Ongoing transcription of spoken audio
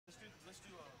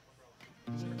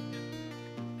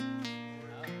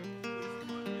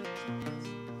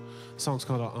Song's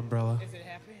called Umbrella. Is it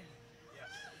happy? Yes.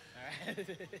 All right.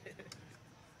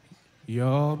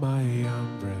 You're my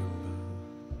umbrella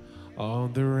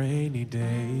on the rainy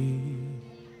day.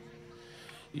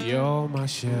 You're my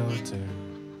shelter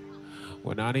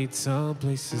when I need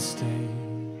someplace to stay.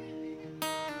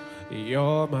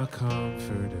 You're my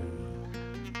comforter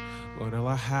when all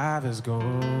I have is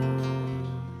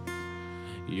gone.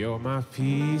 You're my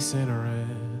peace and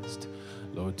rest,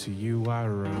 Lord, to you I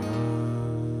run.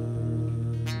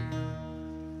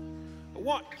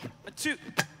 1, 2,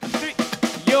 3.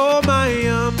 You're my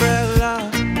umbrella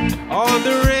on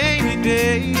the rainy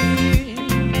days.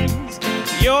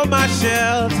 You're my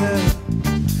shelter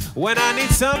when I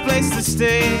need someplace to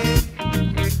stay.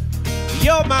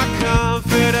 You're my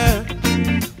comforter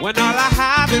when all I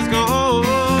have is gone.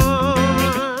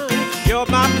 You're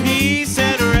my peace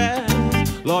and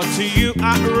rest, Lord, to you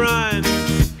I run.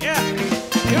 Yeah,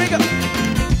 here we go.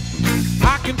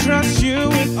 I can trust you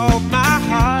with all my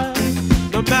heart,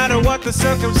 no matter what the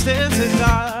circumstances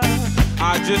are.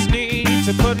 I just need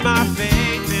to put my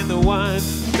faith in the one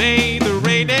who made the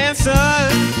rain and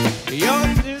sun.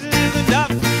 Yours is enough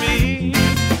for me.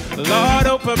 Lord,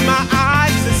 open my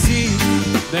eyes to see.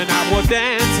 Then I will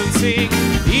dance and sing,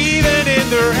 even in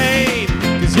the rain.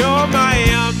 'Cause you're my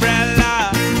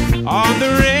umbrella on the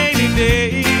rainy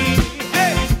day.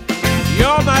 Hey!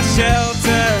 You're my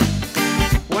shelter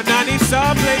when I need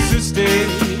someplace to stay.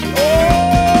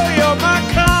 Oh, you're my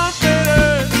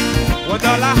comforter when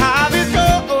all I have is gold.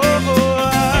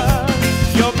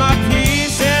 You're my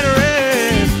peace and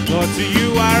rest, Lord, to you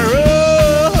I run.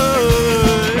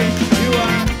 You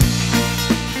are.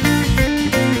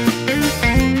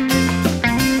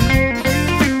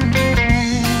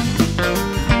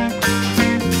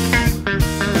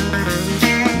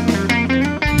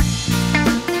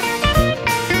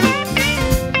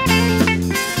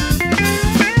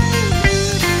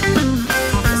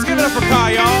 Let's give it up for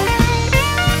Kyle, y'all.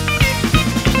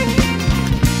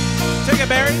 Take it,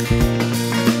 Barry.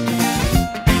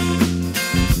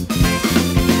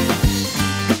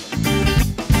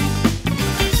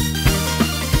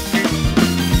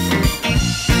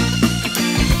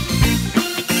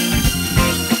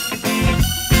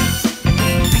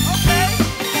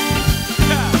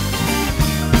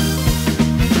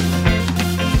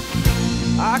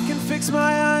 I can fix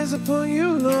my eyes upon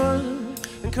you, Lord.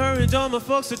 Encourage all my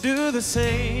folks to do the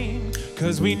same.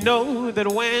 'Cause we know that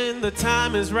when the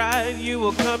time is right, you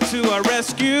will come to our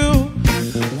rescue.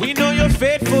 We know you're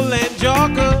faithful and you're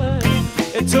good.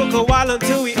 It took a while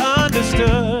until we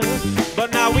understood,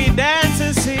 but now we dance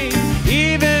and sing,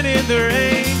 even in the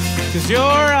rain. 'Cause you're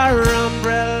our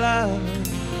umbrella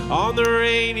on the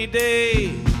rainy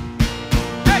day.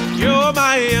 Hey! You're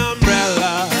my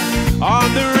umbrella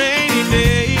on the rainy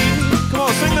day. Come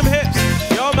on, sing them hips.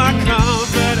 You're my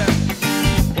comforter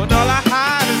when all I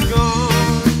have is gone.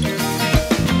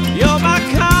 You're my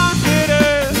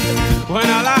comforter when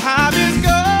all I have is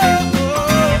gone.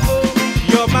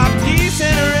 You're my peace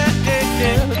and rest.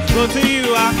 Lord, to you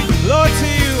I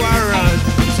run.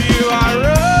 To you I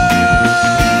run.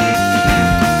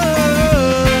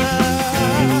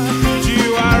 To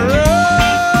you I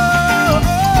run.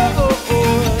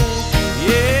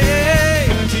 Yeah,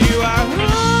 to you I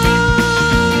run.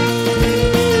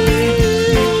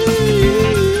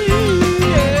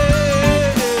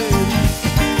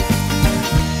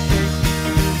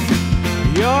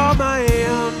 You're my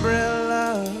umbrella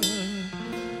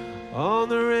on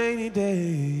the rainy day.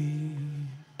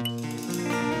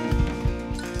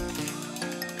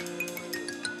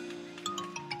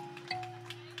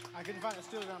 I couldn't find a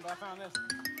steel gun, but I found this.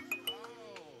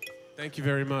 Thank you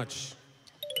very much.